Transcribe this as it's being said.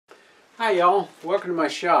Hi y'all, welcome to my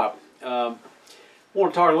shop. I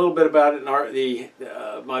want to talk a little bit about it in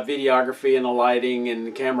my videography and the lighting and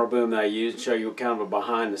the camera boom that I use, and show you kind of a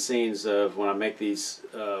behind the scenes of when I make these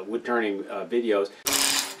wood turning videos.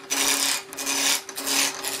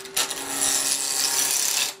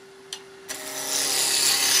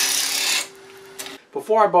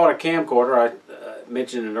 Before I bought a camcorder, I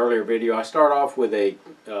mentioned in an earlier video, I started off with a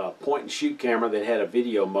point and shoot camera that had a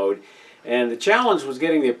video mode. And the challenge was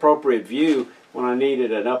getting the appropriate view when I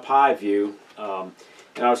needed an up-high view. And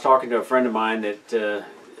I was talking to a friend of mine that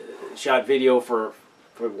shot video for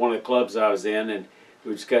one of the clubs I was in, and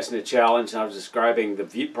we were discussing the challenge, and I was describing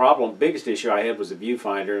the biggest issue I had was the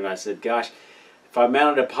viewfinder, and I said, gosh, if I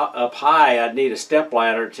mounted it up high, I'd need a step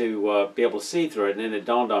ladder to be able to see through it. And then it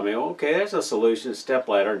dawned on me, okay, there's a solution, a step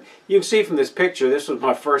ladder. And you can see from this picture, this was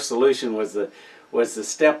my first solution, was the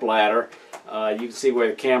step ladder. You can see where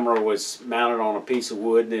the camera was mounted on a piece of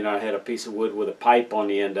wood, and then I had a piece of wood with a pipe on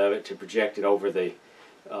the end of it to project it over the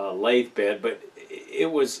lathe bed. But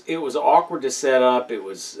it was awkward to set up. It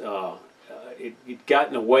was it got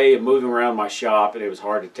in the way of moving around my shop, and it was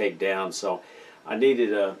hard to take down. So I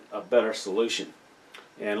needed a better solution.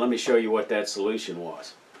 And let me show you what that solution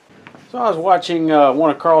was. So I was watching one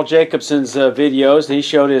of Carl Jacobson's videos, and he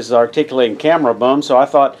showed his articulating camera boom. So I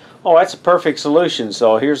thought, oh, that's a perfect solution.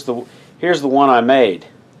 So here's the one I made.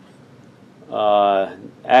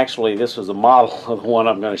 Actually, this was a model of the one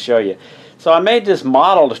I'm going to show you. So I made this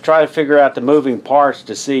model to try to figure out the moving parts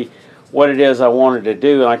to see what it is I wanted to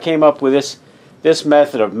do. And I came up with this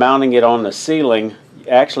method of mounting it on the ceiling,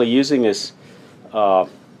 actually using this a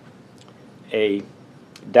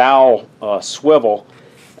dowel swivel.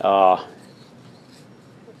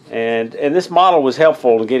 And this model was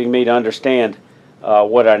helpful in getting me to understand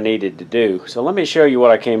what I needed to do. So let me show you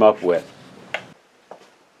what I came up with.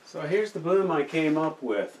 So here's the boom I came up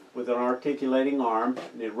with an articulating arm,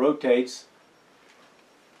 and it rotates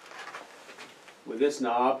with this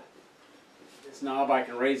knob. This knob, I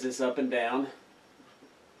can raise this up and down.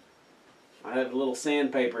 I have a little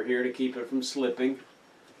sandpaper here to keep it from slipping.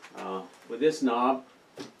 With this knob,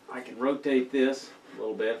 I can rotate this a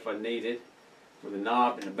little bit if I need it. With the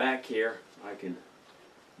knob in the back here, I can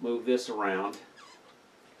move this around.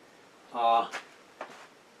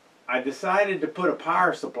 I decided to put a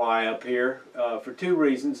power supply up here for two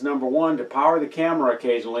reasons. Number one, to power the camera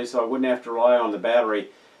occasionally, so I wouldn't have to rely on the battery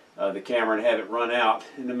of the camera and have it run out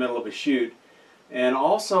in the middle of a shoot. And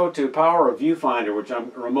also to power a viewfinder,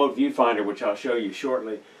 a remote viewfinder, which I'll show you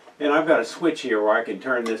shortly. And I've got a switch here where I can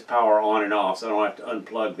turn this power on and off, so I don't have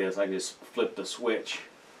to unplug this. I can just flip the switch.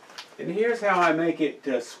 And here's how I make it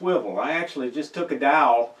swivel. I actually just took a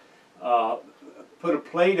dowel, put a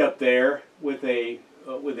plate up there with a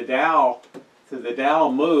dowel, so the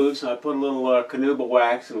dowel moves. I put a little canuba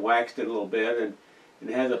wax and waxed it a little bit, and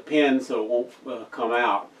it has a pin so it won't come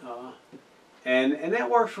out. And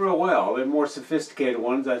that works real well. The more sophisticated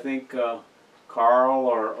ones, I think Carl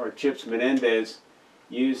or Chips Menendez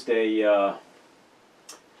used a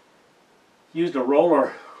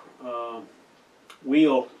roller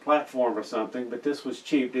wheel platform or something, but this was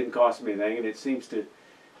cheap, didn't cost me anything, and it seems to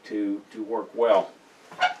work well.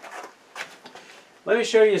 Let me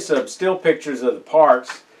show you some still pictures of the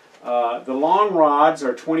parts. The long rods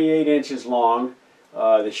are 28 inches long.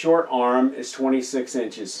 The short arm is 26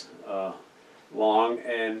 inches long,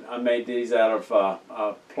 and I made these out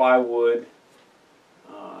of plywood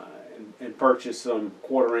and purchased some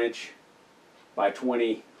 1/4 inch by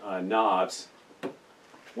 20 knobs.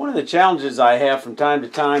 One of the challenges I have from time to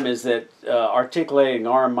time is that articulating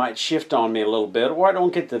arm might shift on me a little bit, or I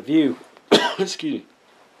don't get the view. Excuse me.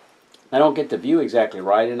 I don't get the view exactly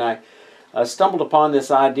right, and I stumbled upon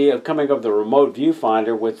this idea of coming up with a remote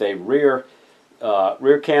viewfinder with a rear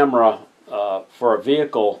camera for a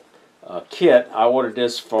vehicle kit. I ordered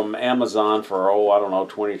this from Amazon for, I don't know,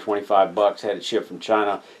 20, 25 bucks. Had it shipped from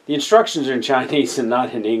China. The instructions are in Chinese and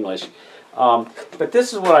not in English. But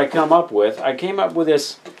this is what I come up with. I came up with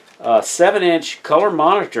this 7-inch color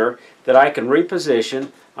monitor that I can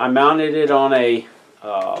reposition. I mounted it on a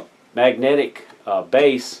magnetic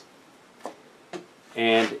base,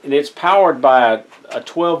 and it's powered by a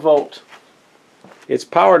 12 volt. It's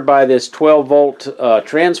powered by this 12 volt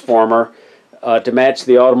transformer to match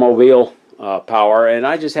the automobile power, and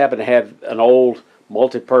I just happen to have an old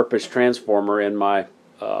multi-purpose transformer in my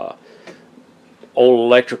old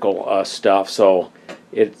electrical stuff, so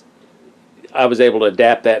I was able to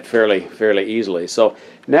adapt that fairly easily. So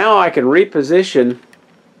now I can reposition.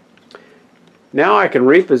 Now I can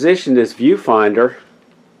reposition this viewfinder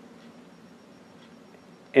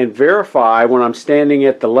and verify when I'm standing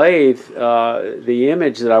at the lathe the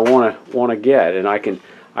image that I want to get, and I can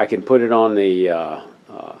put it on the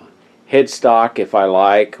headstock if I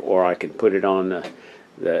like, or I can put it on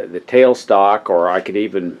the tail stock, or I could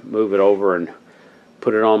even move it over and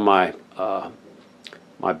put it on my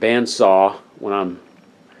my bandsaw when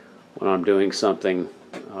I'm doing something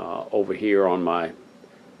over here on my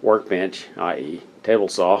workbench, i.e. table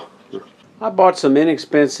saw. I bought some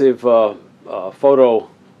inexpensive portable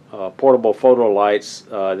photo lights.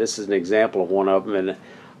 This is an example of one of them, and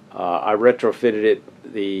I retrofitted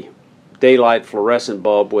the daylight fluorescent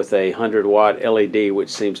bulb with a 100-watt LED, which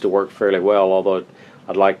seems to work fairly well, although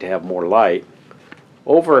I'd like to have more light.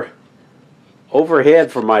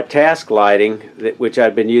 Overhead for my task lighting, which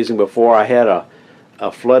I'd been using before, I had a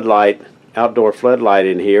floodlight, outdoor floodlight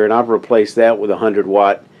in here, and I've replaced that with a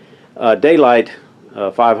 100-watt daylight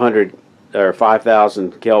 500 or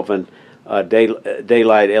 5000 Kelvin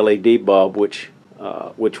daylight LED bulb, which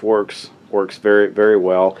works very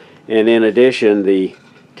well. And in addition, the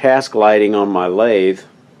task lighting on my lathe,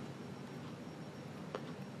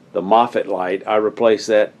 the Moffett light, I replaced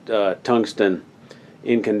that tungsten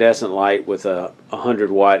incandescent light with a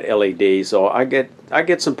 100-watt LED, so I get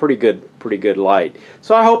some pretty good light.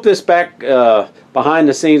 So I hope this behind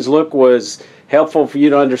the scenes look was helpful for you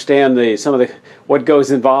to understand what goes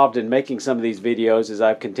involved in making some of these videos as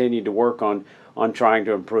I've continued to work on trying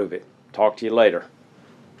to improve it. Talk to you later.